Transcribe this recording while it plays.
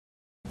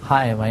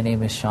Hi, my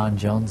name is Sean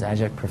Jones,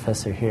 adjunct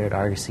professor here at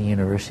Argosy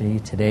University.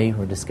 Today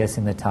we're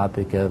discussing the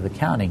topic of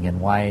accounting and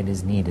why it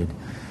is needed.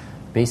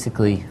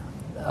 Basically,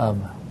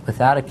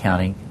 without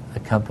accounting, a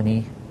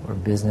company or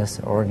business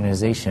or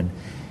organization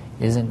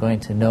isn't going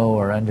to know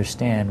or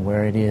understand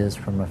where it is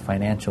from a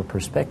financial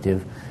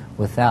perspective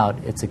without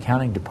its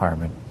accounting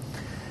department.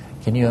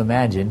 Can you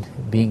imagine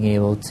being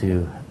able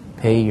to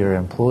pay your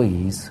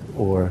employees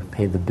or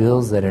pay the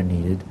bills that are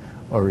needed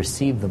or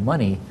receive the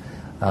money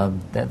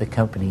that the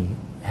company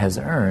has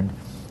earned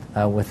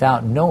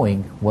without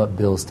knowing what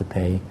bills to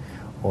pay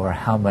or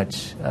how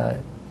much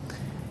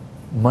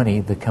money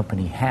the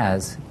company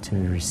has to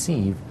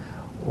receive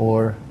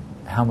or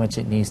how much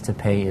it needs to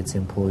pay its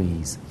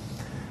employees?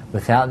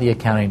 Without the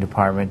accounting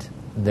department,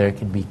 there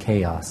can be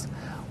chaos.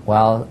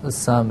 While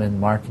some in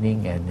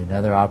marketing and in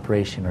other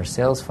operation or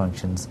sales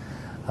functions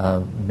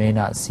may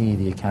not see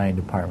the accounting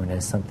department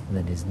as something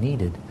that is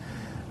needed,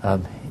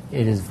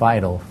 it is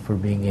vital for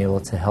being able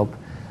to help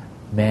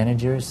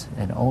managers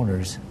and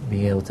owners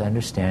be able to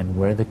understand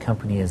where the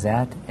company is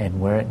at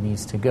and where it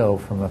needs to go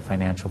from a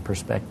financial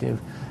perspective.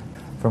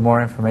 For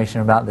more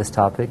information about this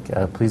topic,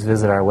 please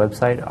visit our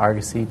website,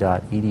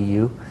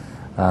 argosy.edu.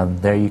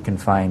 There you can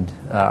find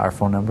our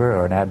phone number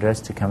or an address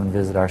to come and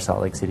visit our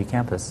Salt Lake City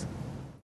campus.